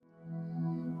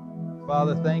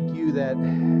Father, thank you that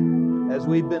as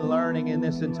we've been learning in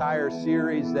this entire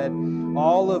series, that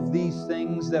all of these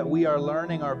things that we are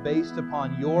learning are based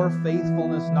upon your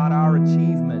faithfulness, not our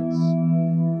achievements.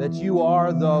 That you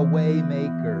are the way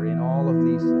maker in all of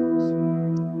these things.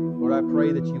 Lord, I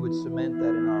pray that you would cement that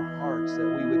in our hearts, that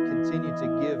we would continue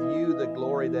to give you the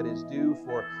glory that is due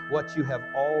for what you have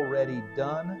already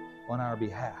done on our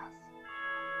behalf.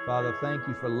 Father, thank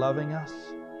you for loving us.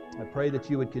 I pray that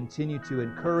you would continue to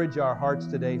encourage our hearts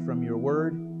today from your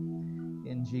word.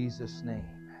 In Jesus' name,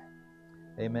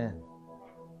 amen.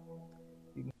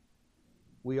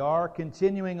 We are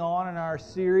continuing on in our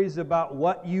series about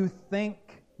what you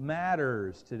think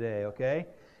matters today, okay?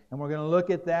 And we're going to look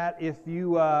at that. If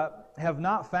you have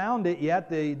not found it yet,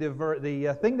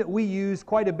 the thing that we use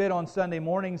quite a bit on Sunday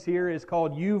mornings here is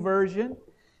called YouVersion.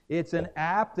 It's an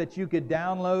app that you could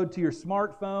download to your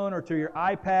smartphone or to your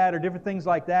iPad or different things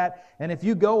like that. And if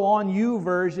you go on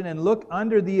YouVersion and look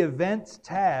under the Events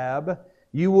tab,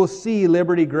 you will see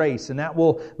Liberty Grace. And that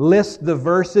will list the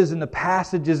verses and the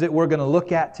passages that we're going to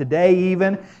look at today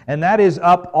even. And that is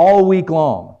up all week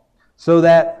long. So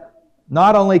that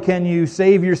not only can you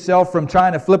save yourself from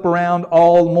trying to flip around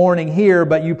all morning here,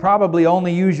 but you probably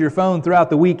only use your phone throughout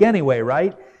the week anyway,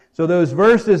 right? So those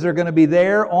verses are going to be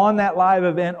there on that live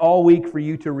event all week for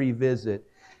you to revisit.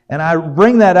 And I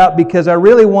bring that up because I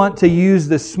really want to use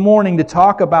this morning to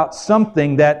talk about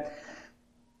something that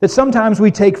sometimes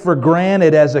we take for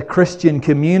granted as a Christian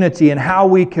community and how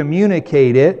we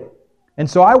communicate it. And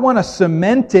so I want to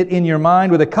cement it in your mind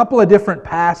with a couple of different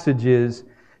passages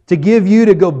to give you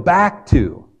to go back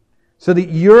to so that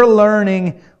you're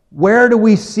learning where do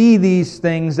we see these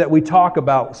things that we talk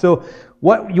about. So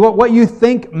what you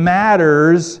think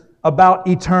matters about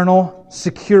eternal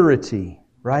security,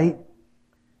 right?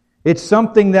 It's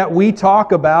something that we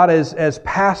talk about as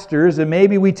pastors, and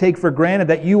maybe we take for granted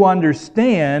that you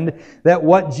understand that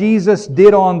what Jesus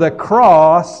did on the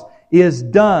cross is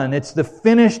done. It's the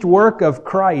finished work of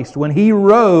Christ. When He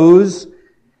rose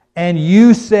and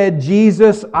you said,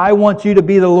 Jesus, I want you to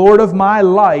be the Lord of my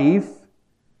life,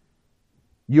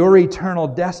 your eternal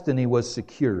destiny was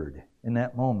secured in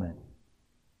that moment.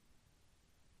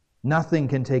 Nothing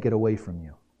can take it away from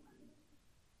you.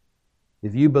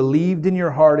 If you believed in your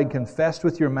heart and confessed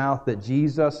with your mouth that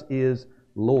Jesus is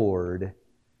Lord,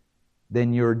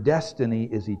 then your destiny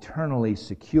is eternally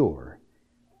secure.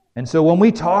 And so when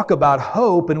we talk about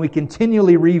hope and we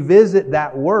continually revisit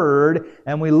that word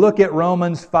and we look at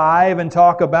Romans 5 and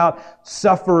talk about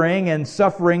suffering and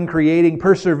suffering creating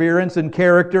perseverance and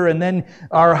character, and then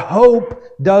our hope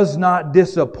does not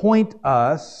disappoint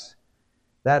us,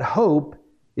 that hope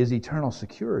is eternal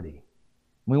security.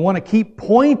 We want to keep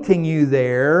pointing you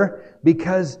there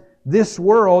because this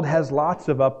world has lots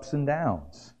of ups and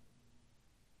downs.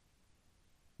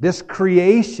 This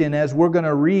creation, as we're going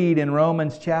to read in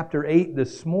Romans chapter 8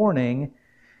 this morning,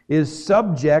 is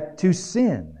subject to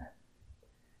sin.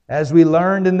 As we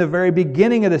learned in the very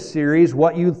beginning of the series,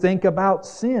 what you think about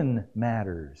sin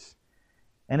matters.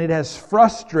 And it has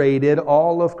frustrated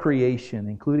all of creation,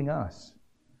 including us.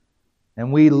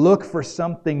 And we look for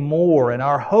something more, and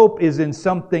our hope is in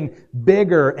something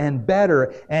bigger and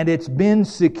better, and it's been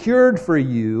secured for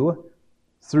you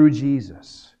through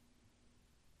Jesus.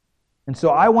 And so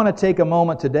I want to take a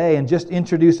moment today and just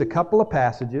introduce a couple of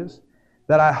passages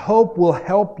that I hope will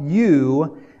help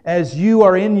you as you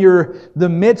are in the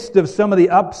midst of some of the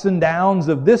ups and downs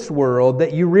of this world,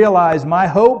 that you realize my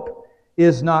hope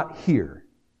is not here.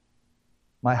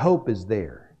 My hope is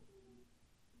there.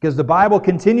 Because the Bible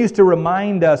continues to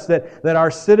remind us that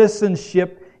our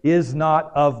citizenship is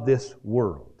not of this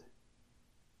world.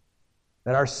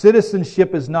 That our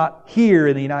citizenship is not here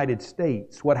in the United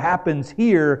States. What happens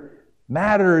here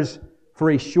matters for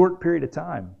a short period of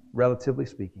time, relatively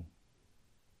speaking.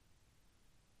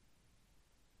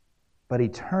 But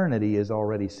eternity is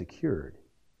already secured.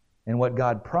 And what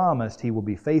God promised, He will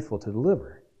be faithful to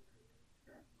deliver.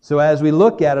 So as we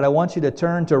look at it, I want you to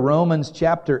turn to Romans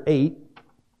chapter 8.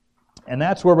 And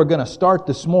that's where we're going to start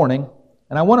this morning.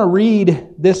 And I want to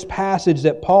read this passage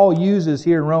that Paul uses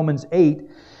here in Romans 8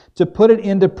 to put it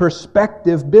into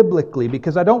perspective biblically,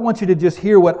 because I don't want you to just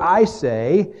hear what I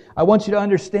say. I want you to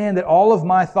understand that all of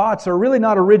my thoughts are really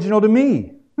not original to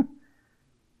me.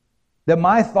 That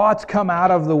my thoughts come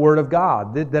out of the Word of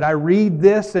God. That I read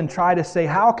this and try to say,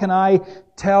 how can I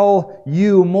tell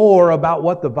you more about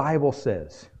what the Bible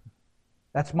says?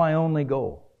 That's my only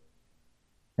goal.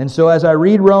 And so as I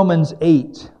read Romans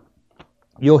 8,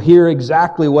 you'll hear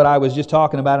exactly what I was just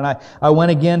talking about. And I went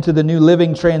again to the New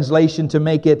Living Translation to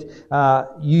make it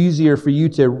easier for you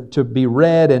to be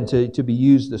read and to be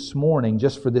used this morning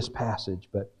just for this passage.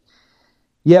 But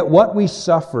Yet what we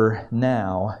suffer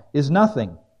now is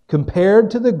nothing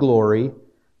compared to the glory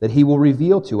that He will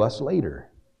reveal to us later.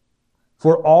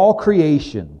 For all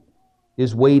creation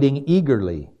is waiting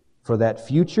eagerly for that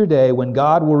future day when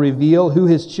God will reveal who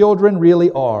His children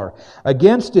really are.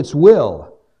 Against its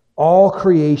will, all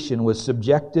creation was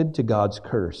subjected to God's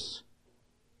curse.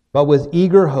 But with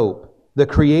eager hope, the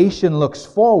creation looks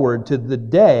forward to the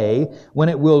day when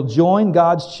it will join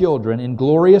God's children in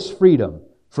glorious freedom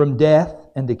from death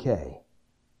and decay.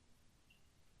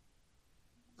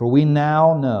 For we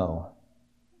now know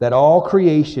that all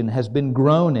creation has been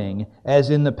groaning as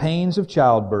in the pains of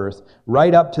childbirth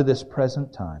right up to this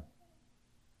present time.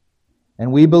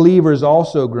 And we believers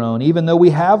also groan, even though we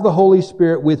have the Holy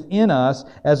Spirit within us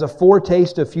as a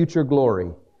foretaste of future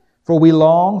glory. For we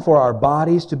long for our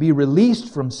bodies to be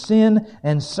released from sin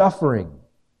and suffering.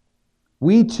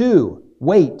 We too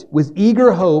wait with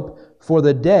eager hope for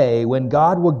the day when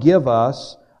God will give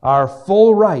us our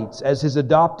full rights as His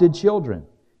adopted children,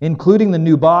 including the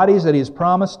new bodies that He has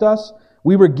promised us.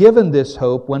 We were given this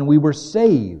hope when we were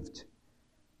saved.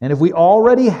 And if we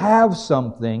already have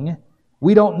something,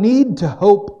 we don't need to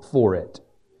hope for it.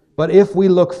 But if we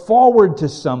look forward to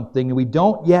something we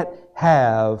don't yet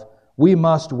have, we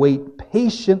must wait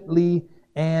patiently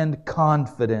and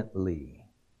confidently.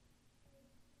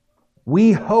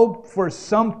 We hope for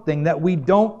something that we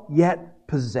don't yet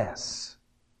possess.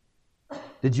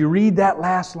 Did you read that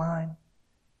last line?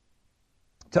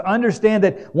 To understand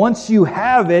that once you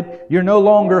have it, you're no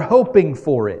longer hoping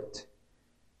for it.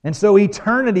 And so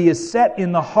eternity is set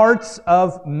in the hearts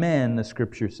of men, the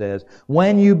Scripture says,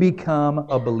 when you become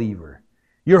a believer.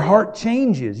 Your heart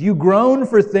changes. You groan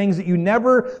for things that you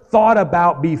never thought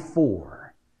about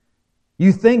before.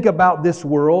 You think about this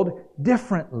world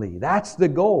differently. That's the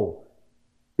goal.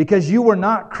 Because you were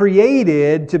not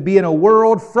created to be in a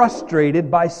world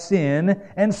frustrated by sin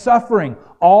and suffering.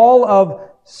 All of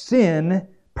sin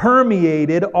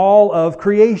permeated all of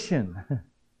creation.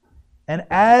 And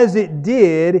as it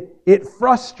did, it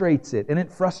frustrates it, and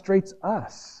it frustrates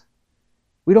us.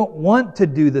 We don't want to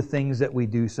do the things that we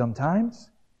do sometimes.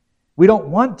 We don't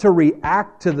want to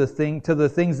react to the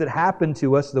things that happen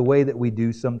to us the way that we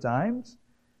do sometimes.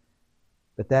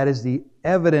 But that is the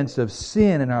evidence of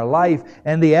sin in our life,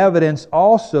 and the evidence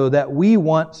also that we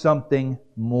want something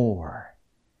more.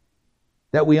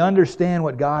 That we understand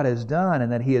what God has done,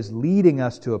 and that He is leading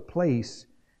us to a place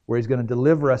where He's going to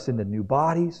deliver us into new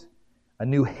bodies, a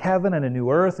new heaven and a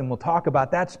new earth, and we'll talk about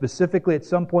that specifically at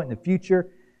some point in the future,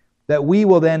 that we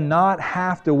will then not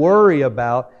have to worry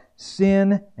about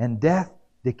sin and death,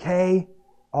 decay,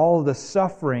 all the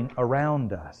suffering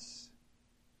around us.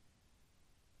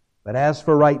 But as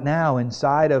for right now,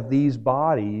 inside of these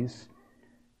bodies,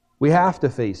 we have to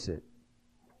face it.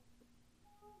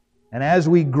 And as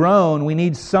we groan, we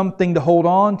need something to hold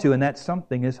on to, and that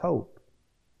something is hope.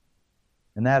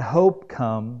 And that hope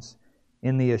comes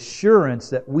in the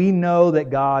assurance that we know that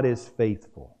God is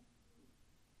faithful.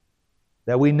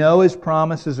 That we know His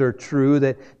promises are true.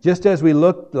 That just as we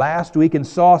looked last week and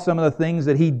saw some of the things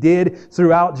that He did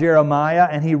throughout Jeremiah,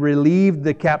 and He relieved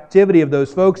the captivity of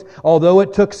those folks, although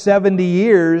it took 70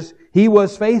 years, He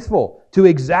was faithful to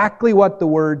exactly what the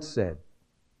Word said.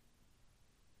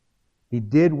 He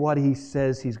did what He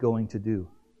says He's going to do.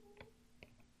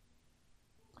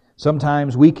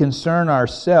 Sometimes we concern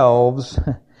ourselves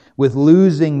with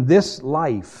losing this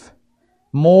life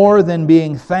more than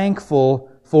being thankful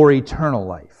for eternal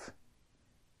life.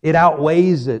 It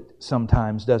outweighs it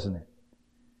sometimes, doesn't it?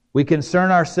 We concern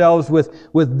ourselves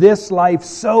with this life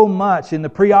so much in the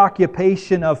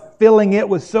preoccupation of filling it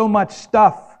with so much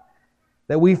stuff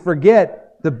that we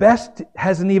forget the best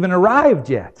hasn't even arrived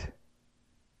yet.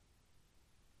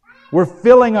 We're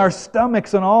filling our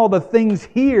stomachs on all the things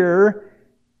here,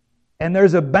 and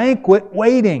there's a banquet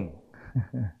waiting.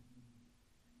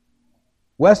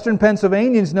 Western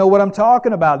Pennsylvanians know what I'm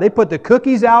talking about. They put the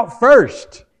cookies out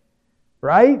first,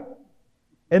 right?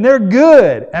 And they're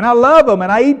good, and I love them,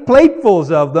 and I eat platefuls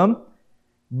of them.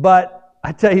 But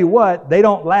I tell you what, they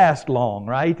don't last long,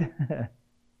 right?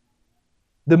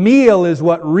 The meal is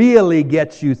what really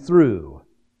gets you through.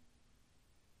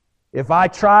 If I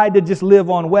tried to just live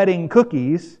on wedding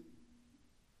cookies,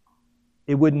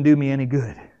 it wouldn't do me any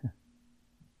good.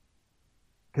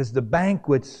 Because the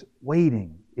banquet's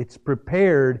waiting. It's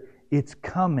prepared. It's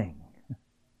coming.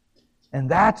 And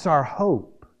that's our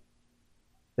hope.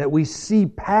 That we see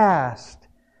past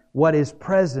what is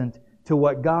present to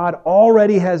what God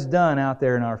already has done out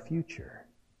there in our future.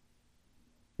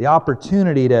 The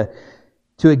opportunity to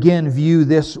again view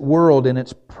this world in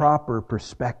its proper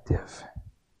perspective.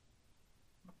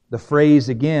 the phrase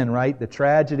again, right? The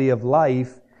tragedy of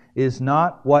life is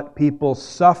not what people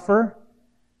suffer,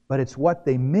 but it's what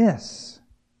they miss.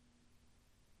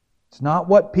 It's not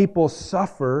what people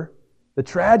suffer. The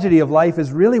tragedy of life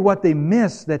is really what they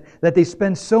miss, that they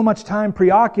spend so much time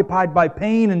preoccupied by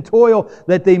pain and toil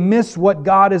that they miss what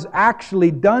God has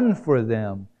actually done for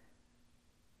them.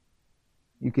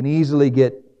 You can easily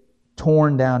get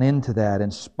torn down into that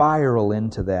and spiral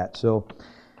into that. So,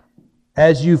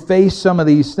 as you face some of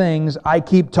these things, I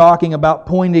keep talking about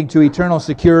pointing to eternal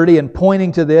security and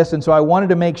pointing to this, and so I wanted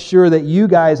to make sure that you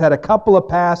guys had a couple of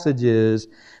passages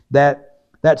that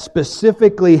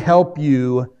specifically help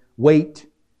you wait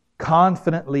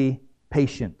confidently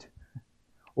patient,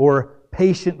 or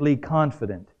patiently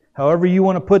confident. However you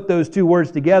want to put those two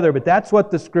words together, but that's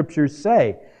what the Scriptures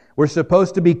say. We're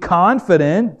supposed to be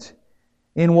confident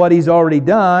in what He's already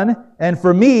done, and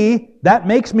for me, that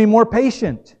makes me more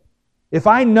patient. If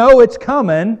I know it's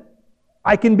coming,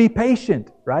 I can be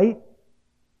patient, right?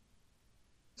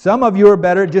 Some of you are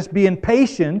better at just being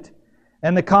patient,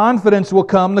 and the confidence will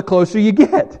come the closer you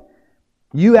get.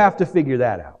 You have to figure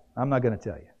that out. I'm not going to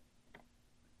tell you.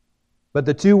 But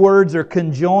the two words are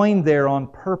conjoined there on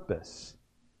purpose,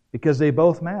 because they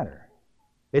both matter.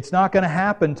 It's not going to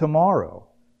happen tomorrow,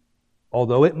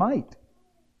 although it might.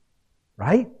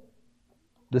 Right?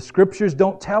 The Scriptures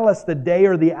don't tell us the day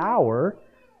or the hour,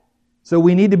 so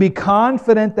we need to be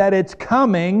confident that it's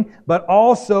coming, but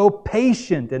also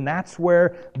patient. And that's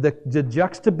where the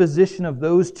juxtaposition of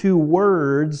those two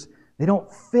words, they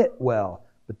don't fit well.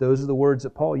 But those are the words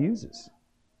that Paul uses.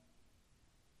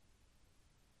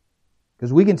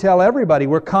 Because we can tell everybody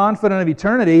we're confident of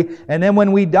eternity, and then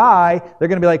when we die, they're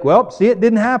going to be like, well, see, it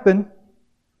didn't happen.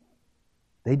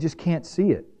 They just can't see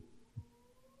it.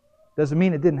 Doesn't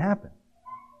mean it didn't happen.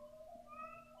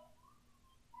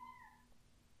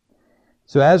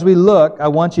 So as we look, I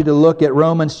want you to look at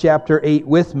Romans chapter 8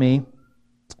 with me,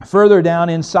 further down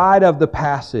inside of the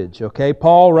passage. Okay,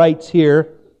 Paul writes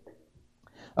here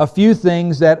a few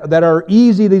things that are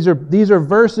easy. These are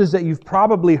verses that you've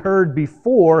probably heard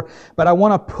before, but I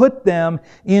want to put them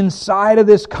inside of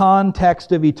this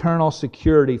context of eternal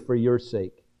security for your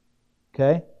sake.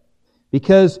 Okay?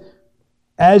 Because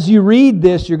as you read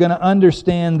this, you're going to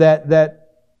understand that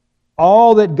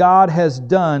all that God has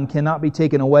done cannot be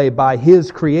taken away by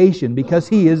His creation, because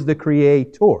He is the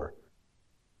Creator.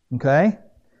 Okay?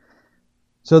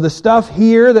 So the stuff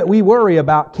here that we worry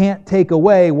about can't take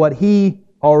away what He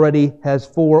already has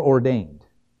foreordained.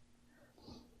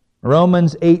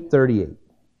 Romans 8:38.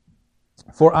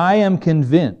 For I am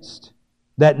convinced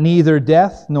that neither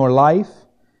death nor life,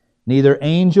 neither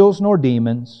angels nor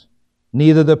demons,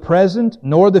 neither the present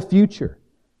nor the future,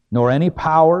 nor any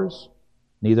powers,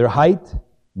 neither height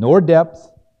nor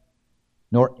depth,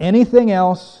 nor anything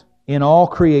else in all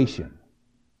creation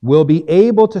will be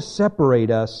able to separate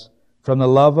us from the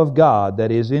love of God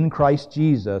that is in Christ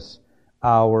Jesus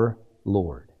our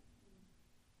Lord.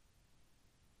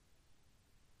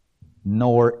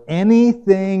 Nor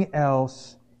anything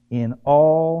else in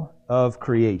all of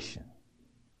creation.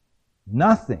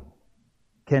 Nothing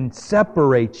can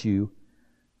separate you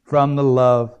from the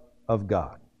love of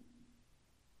God.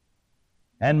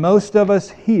 And most of us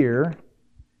here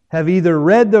have either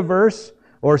read the verse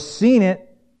or seen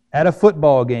it at a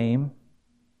football game.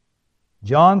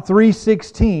 John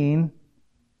 3:16,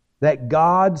 that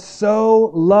God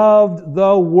so loved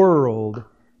the world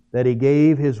that He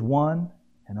gave His one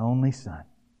and only Son.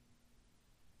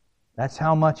 That's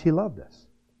how much He loved us.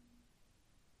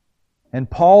 And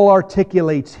Paul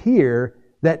articulates here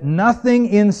that nothing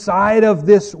inside of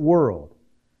this world,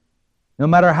 no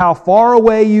matter how far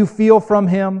away you feel from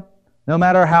Him, no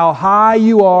matter how high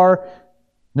you are,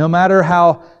 no matter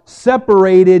how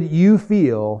separated you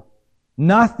feel,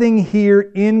 nothing here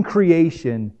in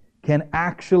creation can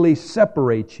actually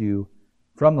separate you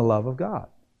from the love of God.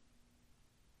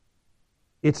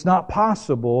 It's not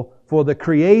possible for the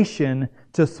creation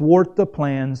to thwart the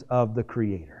plans of the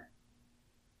Creator.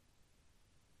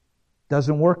 It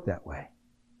doesn't work that way.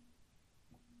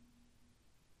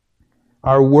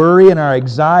 Our worry and our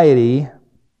anxiety,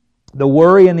 the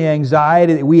worry and the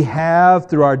anxiety that we have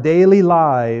through our daily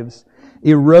lives,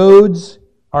 erodes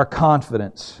our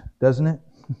confidence, doesn't it?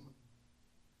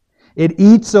 It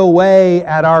eats away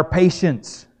at our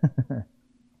patience.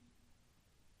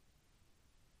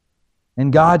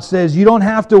 And God says, you don't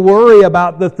have to worry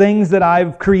about the things that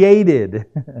I've created.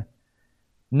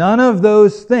 None of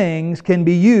those things can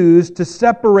be used to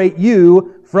separate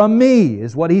you from me,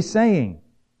 is what He's saying.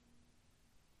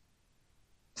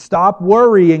 Stop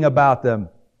worrying about them.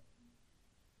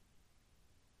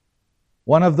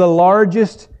 One of the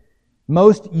largest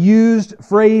most used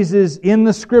phrases in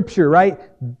the Scripture, right?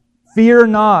 Fear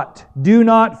not, do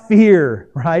not fear,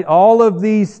 right? All of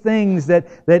these things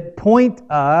that point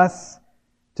us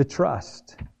to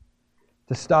trust,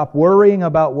 to stop worrying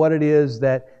about what it is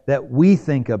that we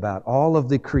think about, all of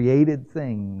the created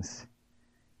things.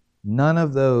 None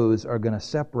of those are going to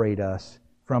separate us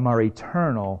from our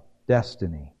eternal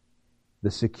destiny.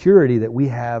 The security that we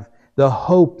have, the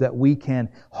hope that we can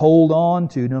hold on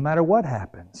to no matter what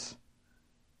happens.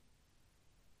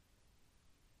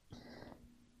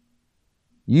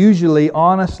 Usually,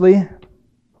 honestly,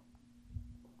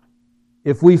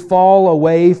 if we fall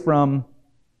away from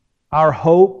our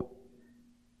hope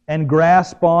and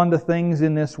grasp onto things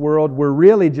in this world, we're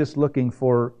really just looking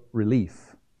for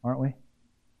relief, aren't we?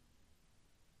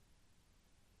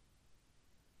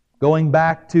 Going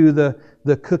back to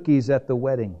the cookies at the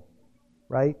wedding,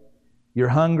 right? You're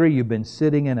hungry, you've been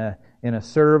sitting in a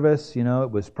service,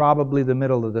 it was probably the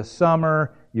middle of the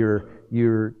summer, you're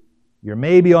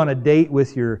maybe on a date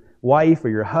with your wife or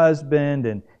your husband,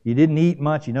 and you didn't eat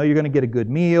much, you're going to get a good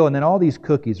meal, and then all these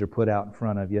cookies are put out in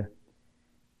front of you.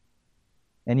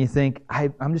 And you think,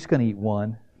 I'm just going to eat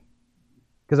one,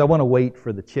 because I want to wait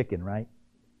for the chicken, right?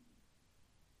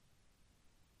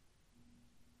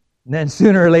 And then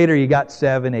sooner or later you got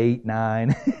 7, 8,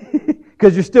 9,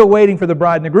 because you're still waiting for the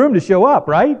bride and the groom to show up,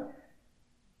 right?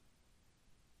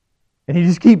 And you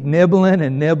just keep nibbling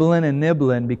and nibbling and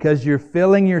nibbling because you're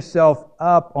filling yourself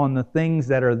up on the things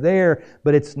that are there,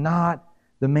 but it's not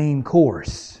the main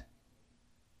course.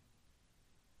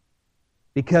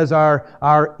 Because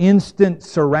our instant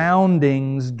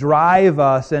surroundings drive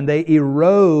us and they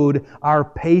erode our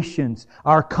patience,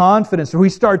 our confidence. So we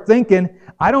start thinking,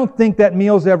 I don't think that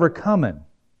meal's ever coming.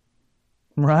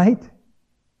 Right?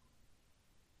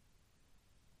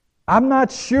 I'm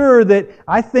not sure that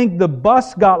I think the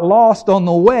bus got lost on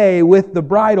the way with the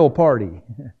bridal party.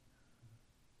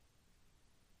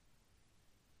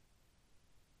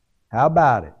 How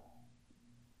about it?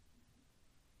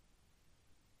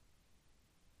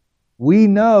 We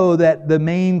know that the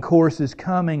main course is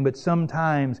coming, but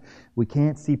sometimes we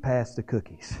can't see past the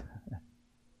cookies.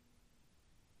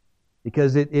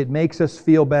 Because it makes us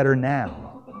feel better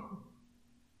now.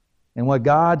 And what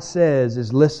God says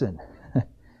is, listen,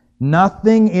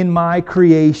 nothing in my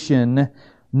creation,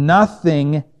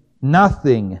 nothing,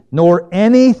 nor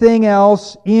anything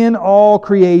else in all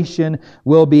creation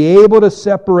will be able to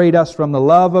separate us from the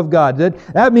love of God.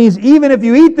 That means even if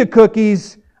you eat the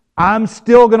cookies, I'm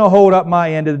still going to hold up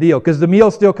my end of the deal, because the meal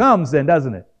still comes then,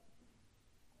 doesn't it?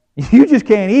 You just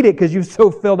can't eat it because you're so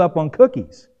filled up on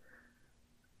cookies.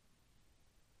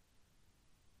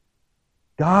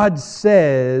 God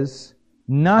says,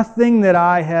 nothing that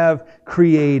I have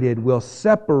created will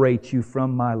separate you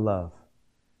from my love.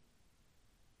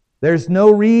 There's no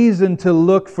reason to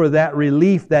look for that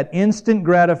relief, that instant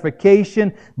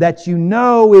gratification that you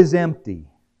know is empty.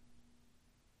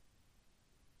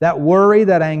 That worry,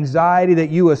 that anxiety that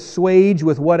you assuage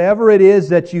with whatever it is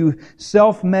that you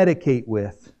self-medicate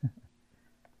with.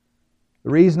 The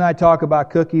reason I talk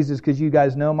about cookies is because you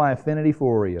guys know my affinity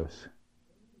for Oreos.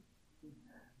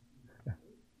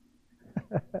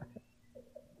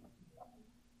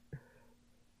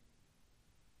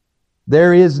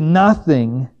 There is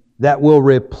nothing that will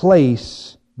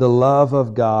replace the love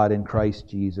of God in Christ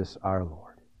Jesus our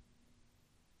Lord.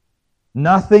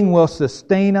 Nothing will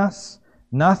sustain us.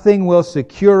 Nothing will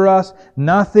secure us.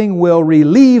 Nothing will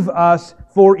relieve us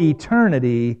for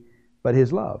eternity but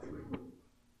His love.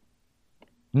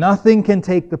 Nothing can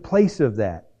take the place of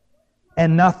that.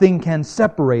 And nothing can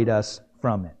separate us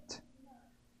from it.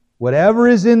 Whatever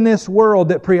is in this world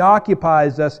that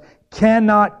preoccupies us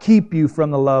cannot keep you from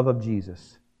the love of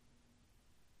Jesus.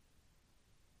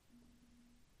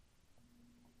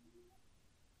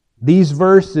 These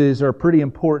verses are pretty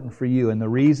important for you, and the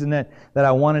reason that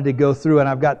I wanted to go through, and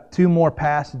I've got 2 more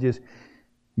passages,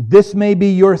 this may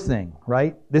be your thing,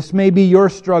 right? This may be your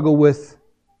struggle with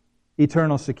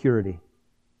eternal security.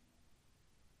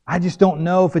 I just don't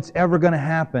know if it's ever going to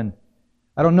happen.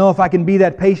 I don't know if I can be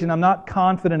that patient. I'm not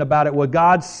confident about it. What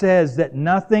God says that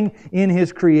nothing in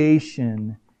His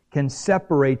creation can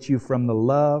separate you from the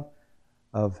love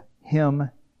of Him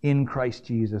in Christ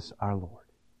Jesus our Lord.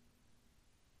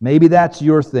 Maybe that's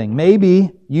your thing. Maybe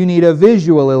you need a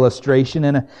visual illustration.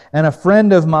 And a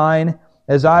friend of mine,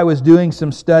 as I was doing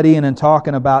some studying and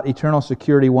talking about eternal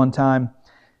security one time,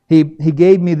 he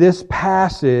gave me this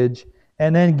passage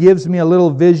and then gives me a little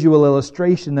visual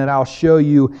illustration that I'll show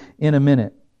you in a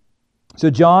minute. So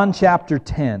John chapter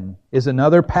 10 is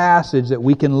another passage that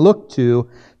we can look to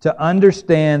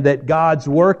understand that God's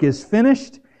work is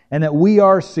finished and that we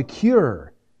are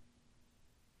secure.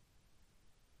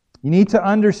 You need to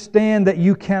understand that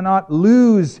you cannot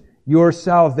lose your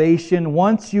salvation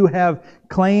once you have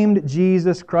claimed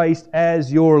Jesus Christ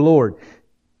as your Lord.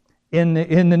 In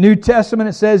the New Testament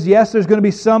it says, yes, there's going to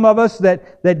be some of us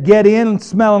that get in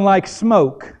smelling like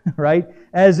smoke, right?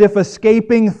 As if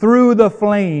escaping through the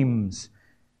flames.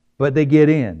 But they get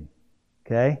in.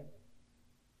 Okay?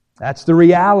 That's the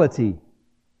reality.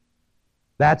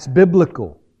 That's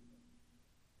biblical.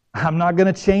 I'm not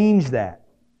going to change that.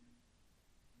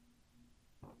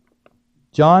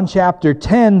 John chapter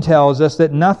 10 tells us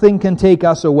that nothing can take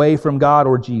us away from God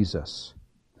or Jesus.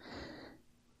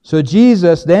 So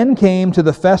Jesus then came to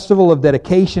the festival of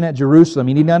dedication at Jerusalem.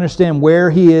 You need to understand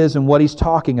where He is and what He's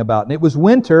talking about. And it was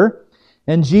winter,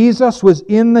 and Jesus was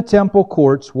in the temple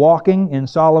courts walking in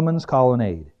Solomon's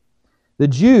colonnade. The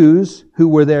Jews who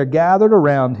were there gathered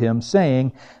around Him,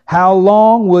 saying, "How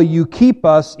long will you keep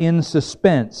us in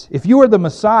suspense? If you are the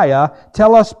Messiah,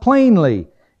 tell us plainly."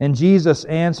 And Jesus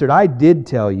answered, "I did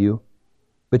tell you,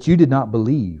 but you did not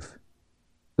believe.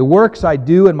 The works I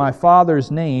do in my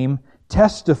Father's name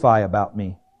testify about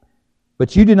me.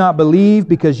 But you do not believe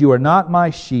because you are not my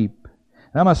sheep."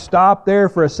 And I'm going to stop there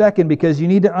for a second because you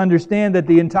need to understand that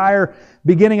the entire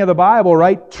beginning of the Bible,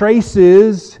 right,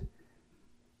 traces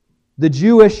the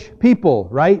Jewish people,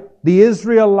 right? The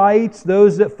Israelites,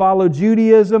 those that follow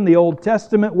Judaism, the Old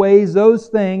Testament ways, those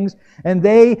things. And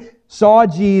they saw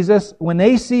Jesus. When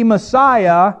they see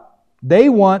Messiah, they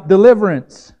want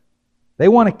deliverance. They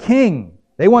want a king.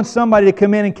 They want somebody to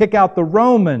come in and kick out the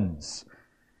Romans.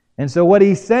 And so what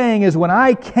He's saying is, when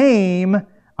I came,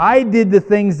 I did the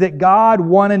things that God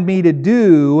wanted me to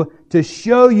do to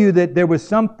show you that there was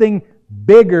something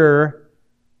bigger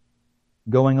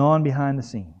going on behind the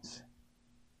scenes.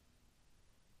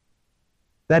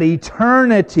 That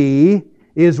eternity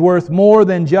is worth more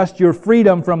than just your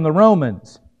freedom from the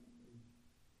Romans.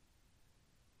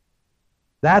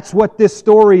 That's what this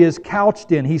story is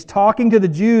couched in. He's talking to the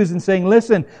Jews and saying,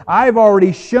 listen, I've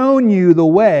already shown you the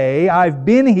way. I've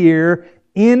been here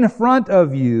in front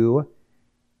of you,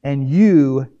 and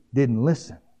you didn't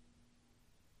listen.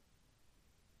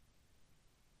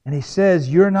 And He says,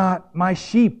 you're not my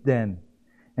sheep then.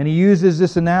 And He uses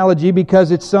this analogy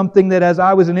because it's something that, as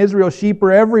I was in Israel, sheep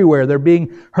are everywhere. They're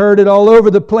being herded all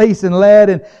over the place and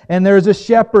led, and there's a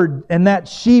shepherd, and that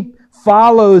sheep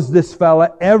follows this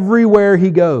fella everywhere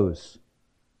he goes.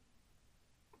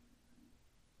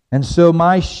 And so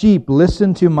my sheep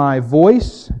listen to my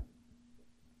voice.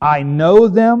 I know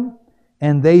them,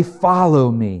 and they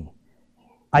follow me.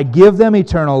 I give them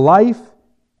eternal life,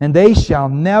 and they shall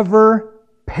never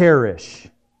perish.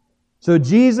 So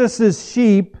Jesus'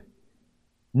 sheep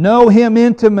know Him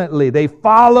intimately. They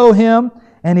follow Him,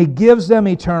 and He gives them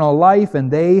eternal life,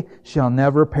 and they shall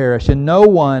never perish, and no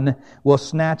one will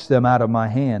snatch them out of my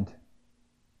hand.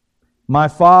 My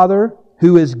Father,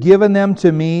 who has given them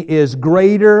to me, is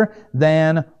greater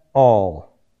than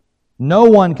all. No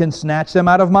one can snatch them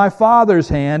out of my Father's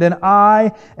hand, and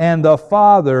I and the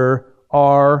Father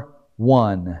are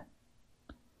one.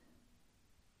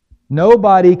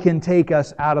 Nobody can take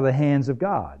us out of the hands of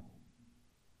God.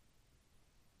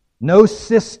 No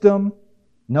system.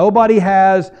 Nobody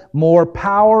has more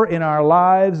power in our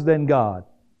lives than God.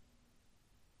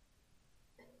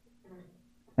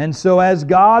 And so as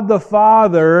God the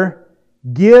Father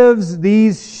gives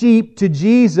these sheep to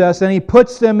Jesus and He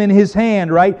puts them in His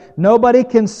hand, right? Nobody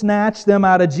can snatch them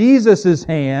out of Jesus'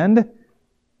 hand.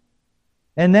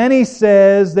 And then He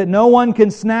says that no one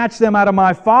can snatch them out of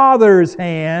my Father's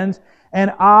hands,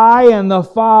 and I and the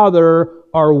Father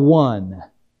are one.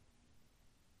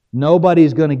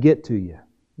 Nobody's going to get to you.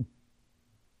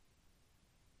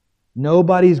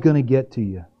 Nobody's going to get to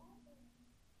you.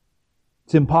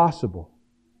 It's impossible.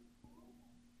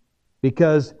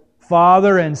 Because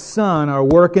Father and Son are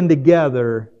working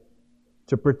together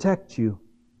to protect you.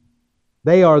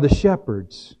 They are the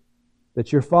shepherds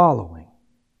that you're following.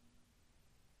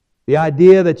 The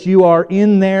idea that you are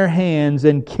in their hands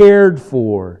and cared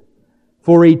for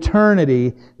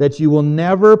eternity, that you will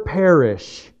never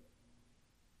perish.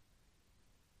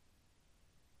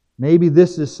 Maybe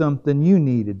this is something you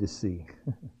needed to see.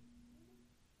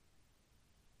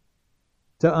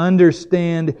 To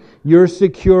understand your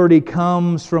security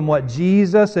comes from what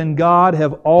Jesus and God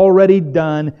have already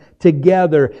done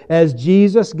together. As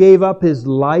Jesus gave up His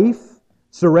life,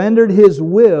 surrendered His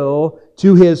will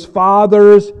to His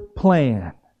Father's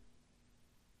plan.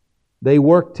 They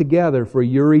work together for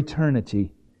your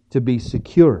eternity to be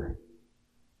secure.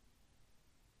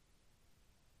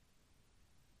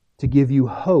 To give you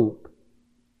hope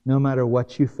no matter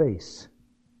what you face.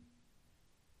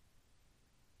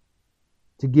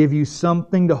 to give you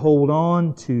something to hold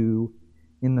on to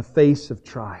in the face of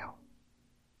trial.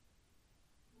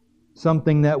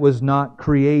 Something that was not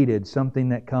created, something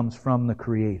that comes from the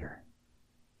Creator.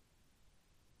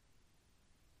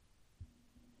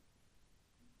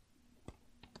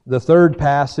 The third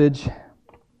passage,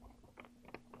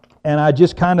 and I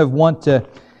just kind of want to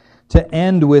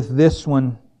end with this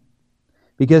one,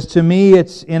 because to me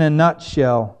it's, in a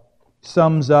nutshell,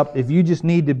 sums up, if you just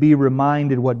need to be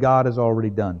reminded what God has already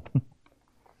done.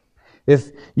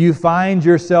 If you find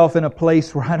yourself in a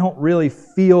place where I don't really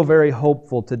feel very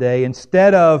hopeful today,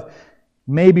 instead of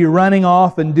maybe running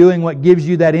off and doing what gives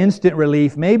you that instant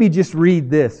relief, maybe just read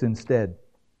this instead.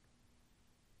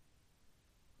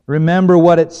 Remember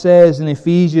what it says in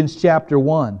Ephesians chapter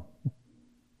 1.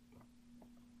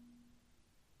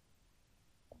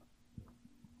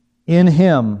 In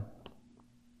Him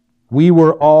we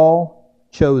were all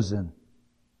chosen,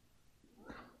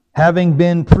 having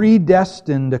been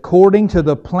predestined according to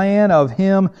the plan of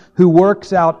Him who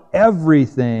works out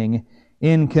everything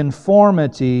in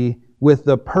conformity with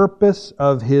the purpose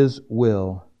of His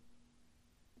will,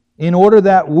 in order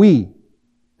that we,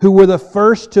 who were the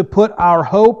first to put our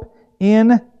hope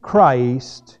in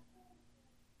Christ,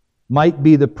 might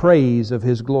be the praise of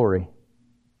His glory.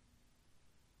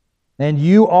 And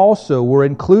you also were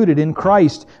included in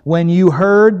Christ when you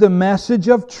heard the message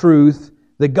of truth,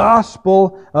 the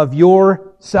gospel of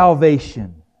your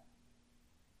salvation.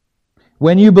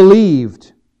 When you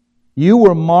believed, you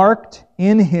were marked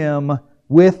in Him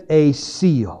with a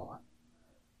seal,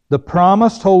 the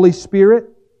promised Holy Spirit,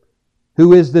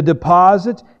 who is the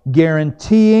deposit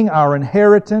guaranteeing our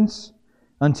inheritance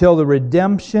until the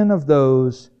redemption of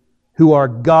those who are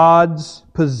God's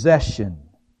possession,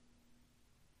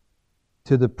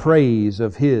 to the praise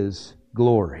of His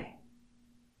glory.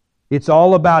 It's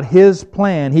all about His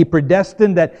plan. He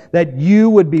predestined that you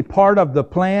would be part of the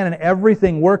plan, and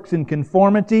everything works in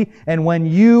conformity. And when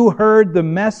you heard the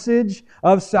message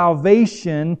of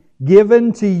salvation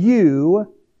given to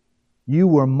you, you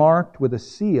were marked with a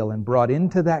seal and brought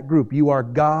into that group. You are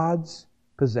God's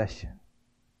possession.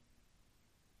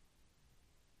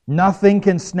 Nothing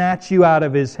can snatch you out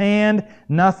of His hand.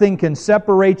 Nothing can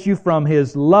separate you from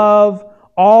His love.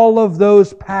 All of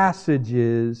those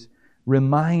passages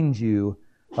remind you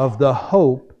of the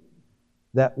hope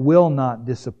that will not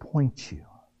disappoint you.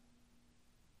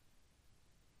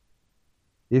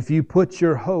 If you put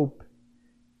your hope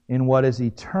in what is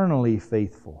eternally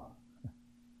faithful,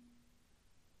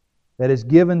 that is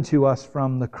given to us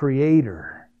from the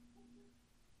Creator,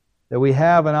 that we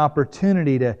have an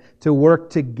opportunity to work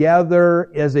together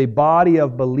as a body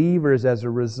of believers as a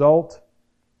result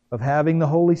of having the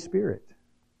Holy Spirit.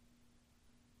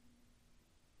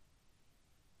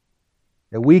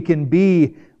 That we can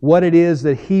be what it is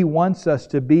that He wants us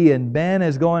to be. And Ben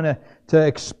is going to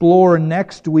explore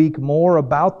next week more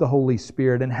about the Holy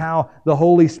Spirit and how the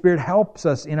Holy Spirit helps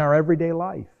us in our everyday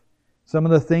life. Some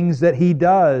of the things that He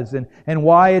does and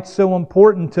why it's so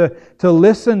important to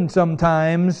listen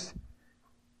sometimes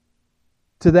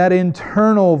to that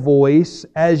internal voice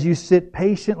as you sit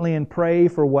patiently and pray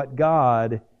for what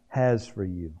God has for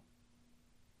you.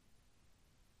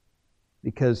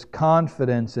 Because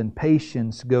confidence and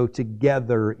patience go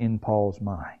together in Paul's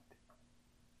mind.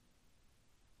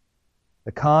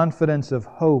 The confidence of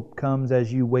hope comes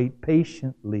as you wait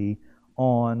patiently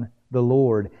on the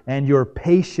Lord. And your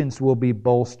patience will be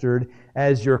bolstered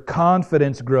as your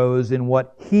confidence grows in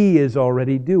what He is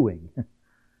already doing.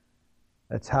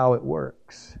 That's how it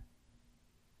works.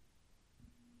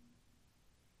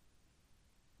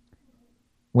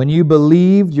 When you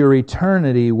believed, your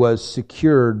eternity was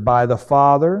secured by the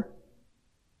Father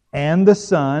and the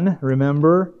Son,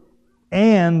 remember,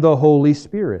 and the Holy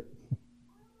Spirit.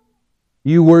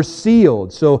 You were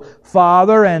sealed. So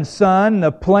Father and Son,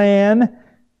 the plan,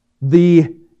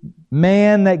 the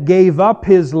man that gave up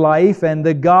His life, and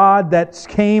the God that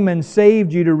came and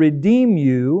saved you to redeem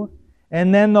you,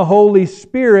 and then the Holy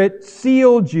Spirit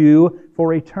sealed you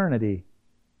for eternity.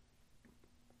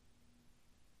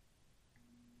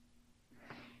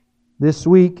 This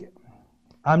week,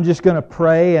 I'm just going to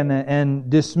pray and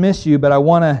dismiss you, but I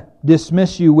want to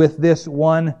dismiss you with this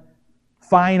one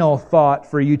final thought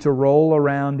for you to roll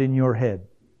around in your head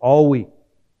all week.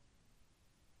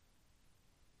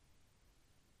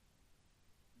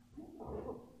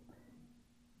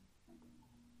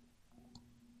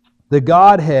 The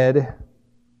Godhead,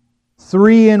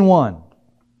 3 in 1,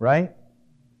 right?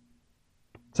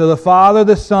 So the Father,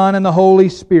 the Son, and the Holy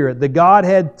Spirit, the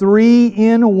Godhead 3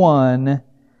 in 1,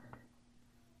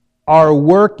 are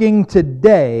working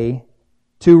today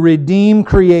to redeem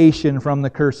creation from the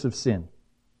curse of sin.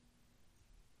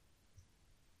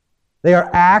 They are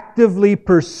actively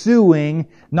pursuing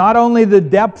not only the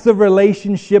depth of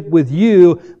relationship with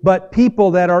you, but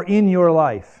people that are in your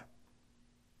life.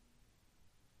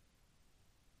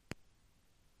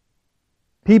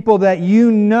 People that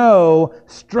you know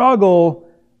struggle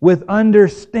with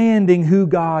understanding who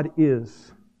God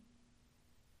is.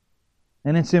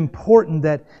 And it's important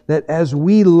that as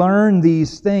we learn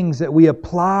these things, that we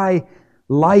apply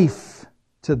life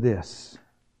to this.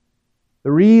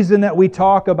 The reason that we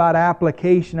talk about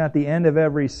application at the end of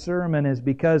every sermon is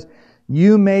because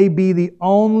you may be the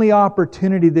only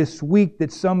opportunity this week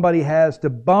that somebody has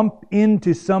to bump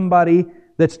into somebody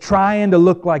that's trying to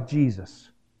look like Jesus.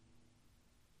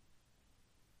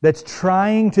 That's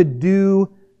trying to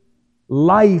do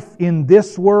life in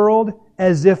this world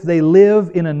as if they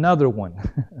live in another one.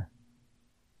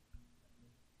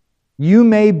 You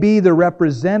may be the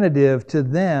representative to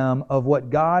them of what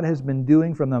God has been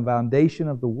doing from the foundation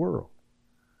of the world.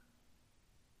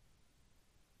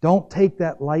 Don't take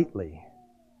that lightly.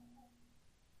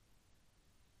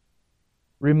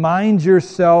 Remind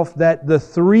yourself that the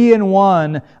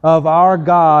 3-in-1 of our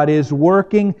God is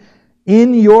working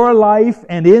in your life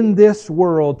and in this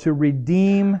world to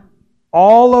redeem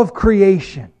all of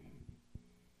creation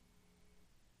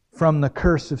from the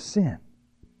curse of sin.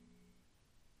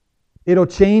 It'll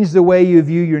change the way you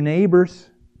view your neighbors.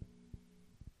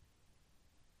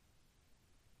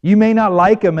 You may not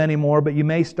like them anymore, but you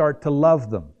may start to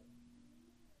love them.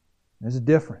 There's a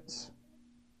difference.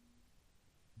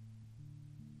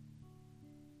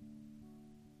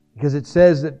 Because it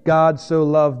says that God so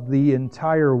loved the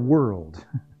entire world.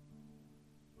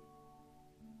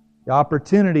 The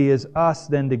opportunity is us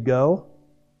then to go,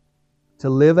 to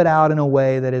live it out in a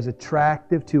way that is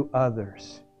attractive to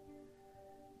others.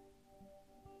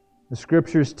 The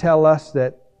Scriptures tell us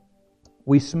that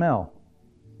we smell.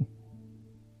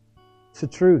 It's the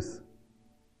truth.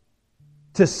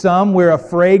 To some, we're a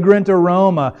fragrant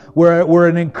aroma. We're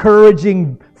an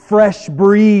encouraging, fresh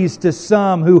breeze to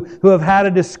some who have had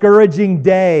a discouraging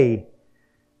day.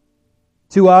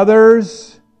 To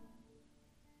others,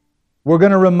 we're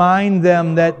going to remind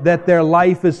them that their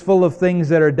life is full of things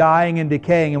that are dying and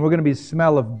decaying, and we're going to be the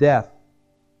smell of death.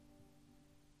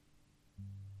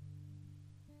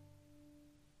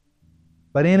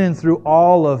 But in and through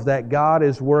all of that, God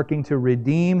is working to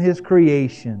redeem His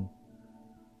creation.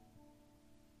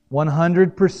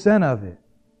 100% of it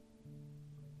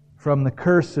from the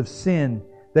curse of sin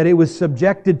that it was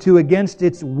subjected to against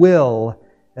its will,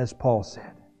 as Paul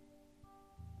said.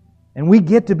 And we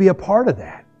get to be a part of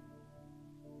that.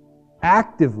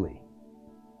 Actively.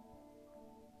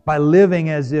 By living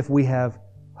as if we have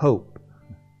hope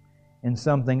in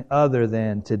something other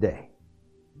than today.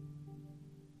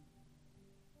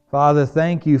 Father,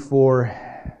 thank You for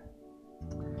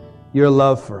Your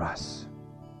love for us.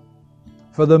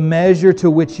 For the measure to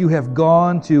which You have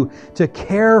gone to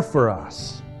care for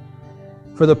us.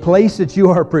 For the place that You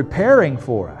are preparing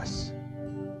for us.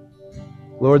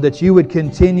 Lord, that You would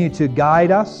continue to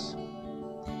guide us.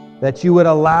 That You would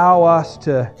allow us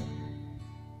to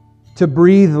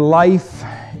breathe life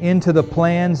into the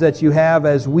plans that You have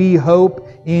as we hope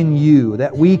in You.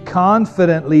 That we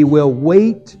confidently will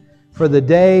wait for the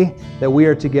day that we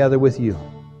are together with You.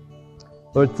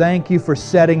 Lord, thank You for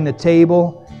setting the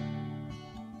table.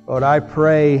 Lord, I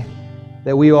pray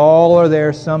that we all are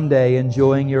there someday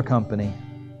enjoying Your company.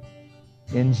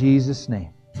 In Jesus'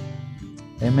 name,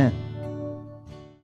 amen.